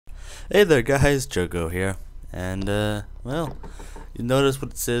Hey there guys, Choco here, and well, you notice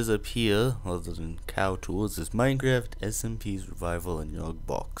what it says up here, other than cow tools, is Minecraft SMP Survival and Yog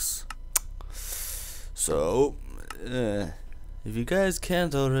Box. So, if you guys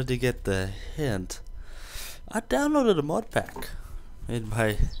can't already get the hint, I downloaded a mod pack made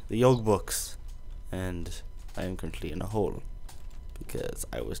by the Yog Books, and I am currently in a hole because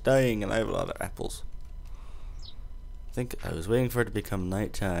I was dying and I have a lot of apples. I think I was waiting for it to become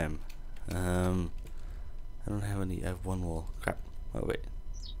nighttime. I don't have any. I have one wool. Crap. Oh wait.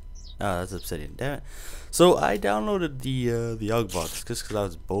 Oh, that's obsidian. Damn it. So I downloaded the Yog box just because I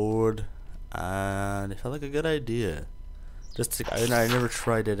was bored, and it felt like a good idea. Just to, I never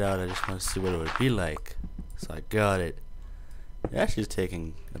tried it out. I just wanted to see what it would be like. So I got it. It actually is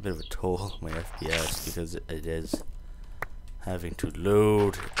taking a bit of a toll on my FPS because it is having to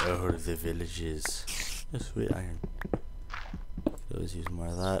load out of the villages. Sweet iron. Always use more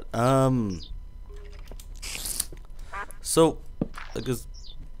of that. So like this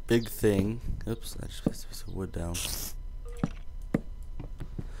big thing. Oops, I just placed a piece of wood down.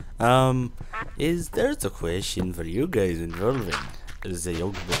 There's a question for you guys involving the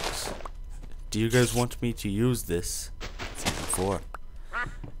Yog books. Do you guys want me to use this season 4?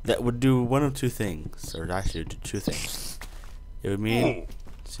 That would do one of two things, or actually do two things. It would mean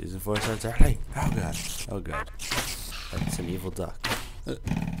season 4 starts early. Oh god. Oh god. That's an evil duck.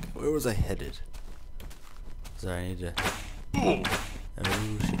 Where was I headed? Sorry, I need to. Oh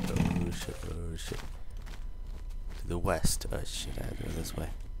shit, oh shit, oh shit. To the west. Oh shit, I have to go this way.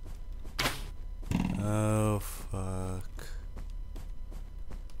 Oh fuck.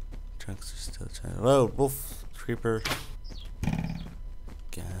 Trunks are still trying. Whoa, wolf, creeper.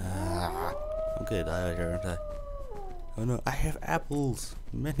 Gah. I'm gonna die out here, aren't I? Oh no, I have apples.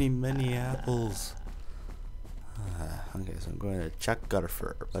 Many apples. Okay, so I'm going to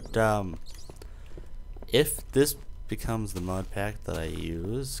Chocovich, but if this becomes the mod pack that I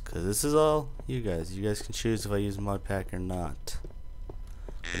use, because this is all you guys can choose if I use mod pack or not.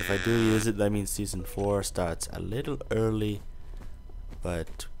 But if I do use it, that means season 4 starts a little early,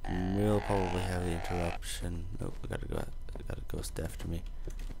 but we'll probably have the interruption. Nope, I got a ghost after me.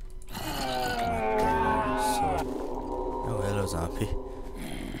 Oh, hello zombie.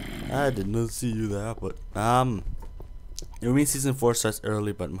 I did not see you there, but it means season 4 starts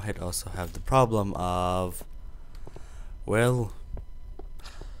early, but might also have the problem of, well,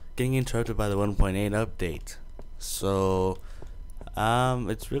 getting interrupted by the 1.8 update. So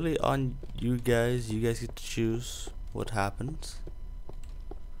it's really on you guys. You guys get to choose what happens.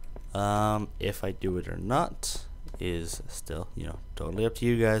 If I do it or not is still, totally up to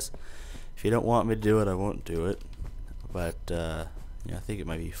you guys. If you don't want me to do it, I won't do it. But I think it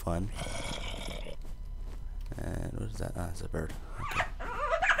might be fun. And what is that? Ah, it's a bird. Okay.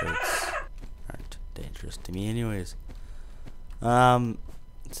 Birds aren't dangerous to me anyways. So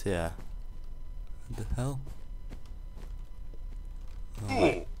yeah. What the hell?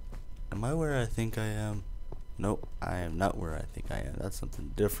 Oh, am I where I think I am? Nope, I am not where I think I am. That's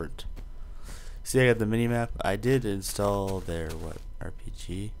something different. See, I got the minimap. I did install their,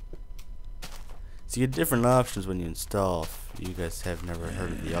 RPG? So you get different options when you install if you guys have never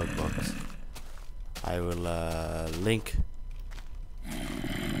heard of the Yog box. I will link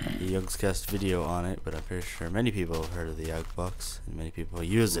the Yogscast video on it, but I'm pretty sure many people have heard of the Yog box and many people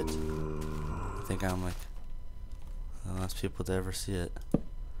use it. I think I'm like the last people to ever see it.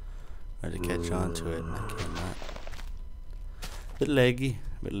 I had to catch on to it and I cannot. Bit laggy,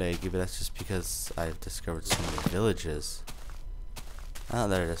 but that's just because I've discovered so many villages. Oh,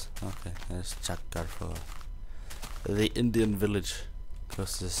 there it is. Okay, there's Chocovich, the Indian village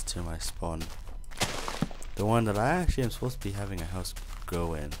closest to my spawn. The one that I actually am supposed to be having a house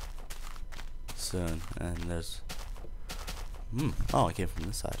go in soon. And there's oh, I came from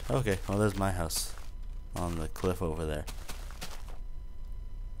this side. Okay, well there's my house on the cliff over there.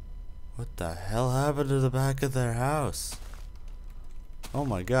 What the hell happened to the back of their house? Oh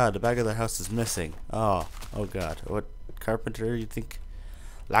my god, the back of their house is missing. Oh god. What carpenter you think?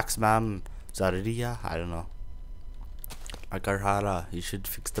 Laxman Zaridia? I don't know. Agarhara, you should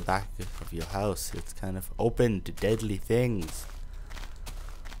fix the back of your house. It's kind of open to deadly things.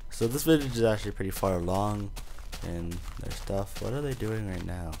 So this village is actually pretty far along in their stuff. What are they doing right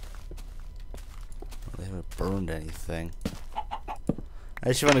now? Well, they haven't burned anything.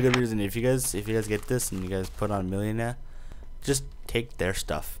 I actually found a good reason. If you guys get this and you guys put on millionaire, just take their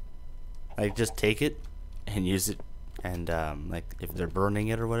stuff. Like just take it and use it, and like if they're burning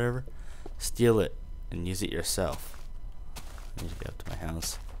it or whatever, steal it and use it yourself. I need to get up to my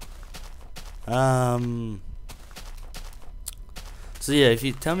house. So yeah, if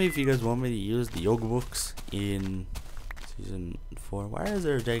you tell me if you guys want me to use the yoga books in season 4. Why is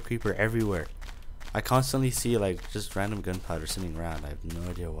there a dead creeper everywhere? I constantly see like just random gunpowder sitting around. I have no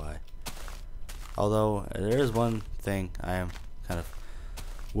idea why. Although there is one thing I am kind of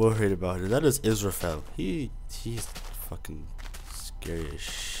worried about, and that is Israfel. He's fucking scary as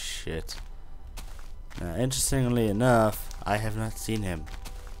shit. Now, interestingly enough, I have not seen him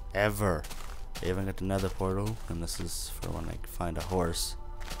ever. I even got another portal, and this is for when I find a horse.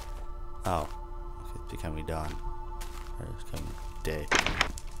 Oh, okay, it's becoming dawn. Or it's becoming day.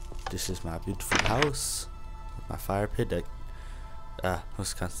 This is my beautiful house with my fire pit. I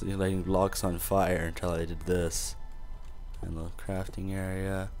was constantly lighting logs on fire until I did this. And the crafting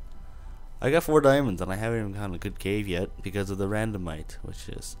area. I got 4 diamonds, and I haven't even gotten a good cave yet because of the randomite, which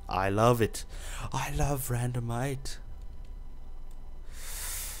is, I love it. I love randomite.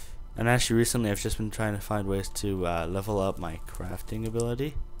 And actually recently I've just been trying to find ways to level up my crafting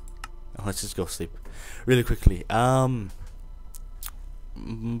ability. Let's just go sleep really quickly. But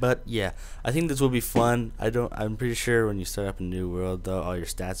yeah, I think this will be fun. I'm pretty sure when you start up a new world though, all your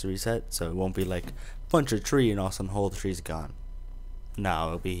stats reset, so it won't be like punch a tree and all of a sudden whole tree's gone. No,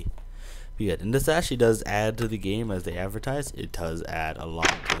 it'll be good. And this actually does add to the game as they advertise. It does add a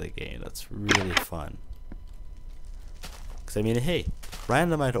lot to the game. That's really fun. I mean, hey,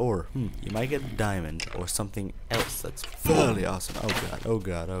 randomite ore. You might get a diamond or something else that's fairly awesome. Oh god, oh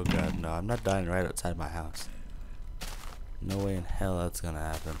god, oh god. No, I'm not dying right outside my house. No way in hell that's gonna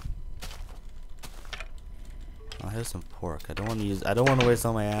happen. Oh, here's some pork. I don't want to waste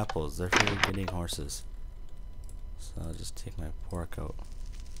all my apples. They're for getting horses. So I'll just take my pork out.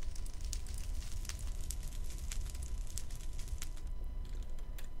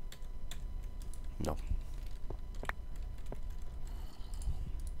 No.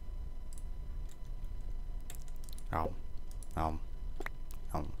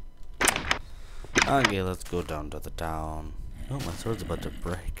 Okay, let's go down to the town. Oh, my sword's about to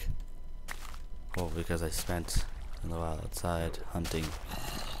break. Oh, because I spent a little while outside hunting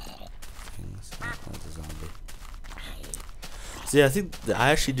things. Oh, that's a zombie. So yeah,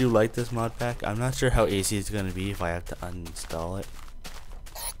 I actually do like this mod pack. I'm not sure how easy it's gonna be if I have to uninstall it.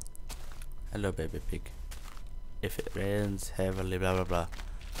 Hello, baby pig. If it rains heavily, blah blah blah.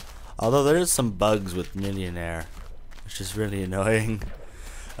 Although there is some bugs with Millionaire, which is really annoying.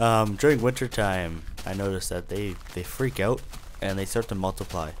 During winter time, I noticed that they freak out and they start to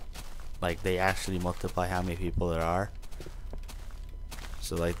multiply. Like they actually multiply how many people there are.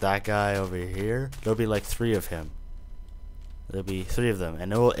 So like that guy over here, there'll be like 3 of him. There'll be 3 of them,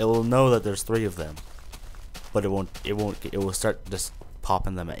 and it will know that there's 3 of them, but it will start just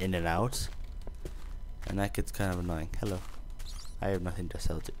popping them in and out, and that gets kind of annoying. Hello, I have nothing to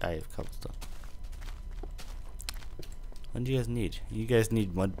sell to. I have cobblestone. What do you guys need? You guys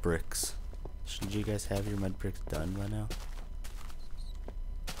need mud bricks. Shouldn't you guys have your mud bricks done by now?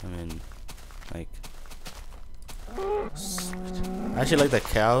 I mean, like, I actually like that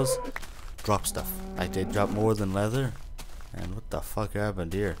cows drop stuff. Like they drop more than leather. And what the fuck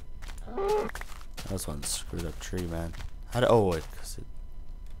happened here? That was one screwed up tree, man. How did? Oh wait,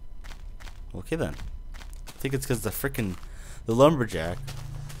 okay then. I think it's because the lumberjack.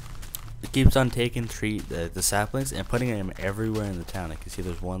 It keeps on taking the saplings and putting them everywhere in the town. I can see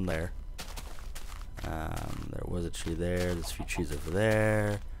there's one there. There was a tree there. There's a few trees over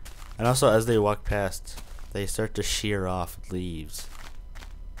there. And also, as they walk past, they start to shear off leaves.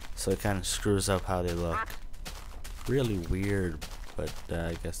 So it kind of screws up how they look. Really weird, but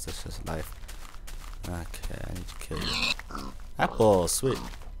I guess that's just life. Okay, I need to kill you. Apple, sweet.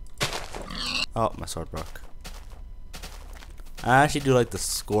 Oh, my sword broke. I actually do like the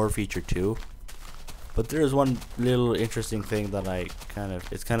score feature too, but there is one little interesting thing that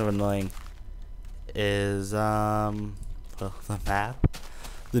it's kind of annoying. Is well, the map,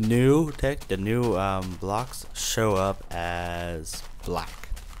 the new blocks show up as black.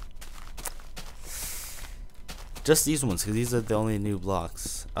 Just these ones, because these are the only new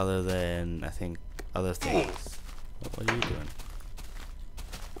blocks, other than I think other things. What are you doing?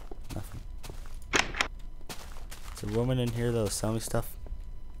 Nothing. Is a woman in here that'll sell me stuff?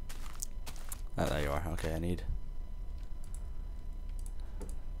 Oh, there you are. Okay, I need.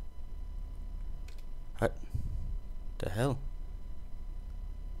 What the hell?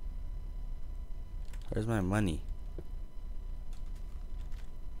 Where's my money?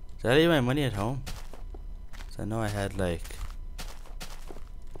 Did I leave my money at home? So I know I had like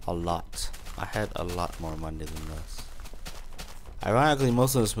a lot. I had a lot more money than this. Ironically,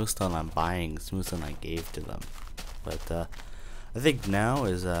 most of the smooth stone I'm buying, smooth stone I gave to them. But I think now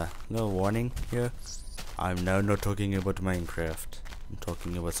is a little warning here. I'm now not talking about Minecraft. I'm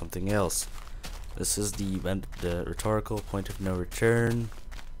talking about something else. This is the rhetorical point of no return.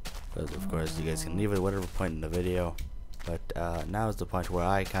 But of course, you guys can leave it at whatever point in the video. But now is the point where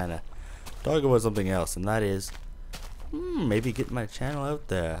I kind of talk about something else, and that is maybe get my channel out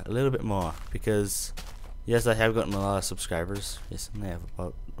there a little bit more. Because yes, I have gotten a lot of subscribers. Recently, I have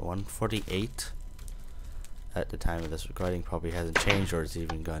about 148. At the time of this recording, probably hasn't changed, or it's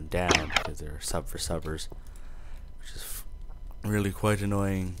even gone down because they're sub for subbers, which is really quite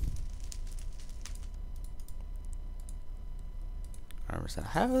annoying. I don't understand.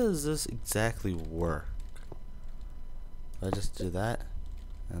 How does this exactly work? I just do that,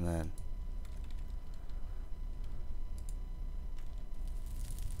 and then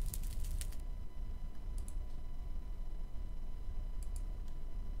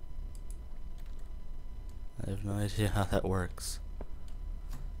I have no idea how that works.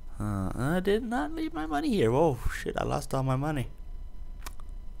 I did not leave my money here. Whoa, shit, I lost all my money.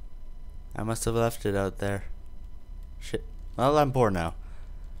 I must have left it out there. Shit. Well, I'm poor now.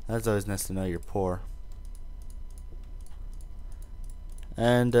 That's always nice to know you're poor.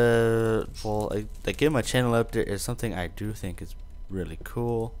 And, well, like getting my channel up there is something I do think is really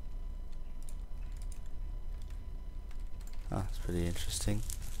cool. Oh, it's pretty interesting.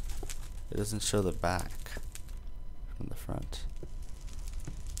 It doesn't show the back from the front.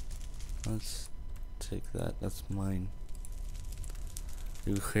 Let's take that. That's mine.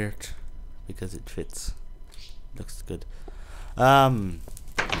 You hurt because it fits. Looks good. So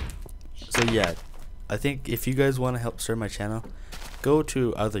yeah, I think if you guys want to help start my channel, go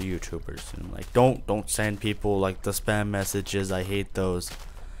to other YouTubers and like don't send people like the spam messages. I hate those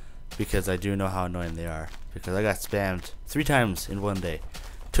because I do know how annoying they are. Because I got spammed 3 times in one day.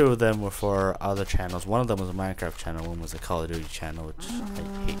 2 of them were for other channels. One of them was a Minecraft channel. One was a Call of Duty channel, which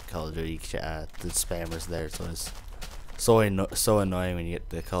I hate Call of Duty. The spammers there, so it's so annoying when you get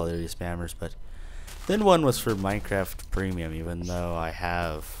the Call of Duty spammers. But then one was for Minecraft Premium, even though I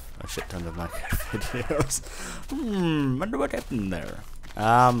have a shit ton of Minecraft videos. Wonder what happened there.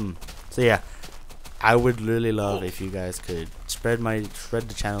 So yeah, I would really love if you guys could spread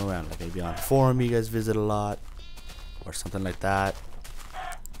the channel around, like maybe on a forum you guys visit a lot, or something like that.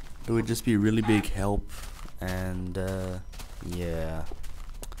 It would just be a really big help, and yeah,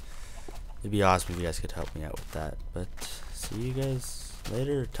 it'd be awesome if you guys could help me out with that. But see you guys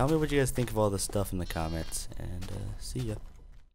later. Tell me what you guys think of all this stuff in the comments, and see ya.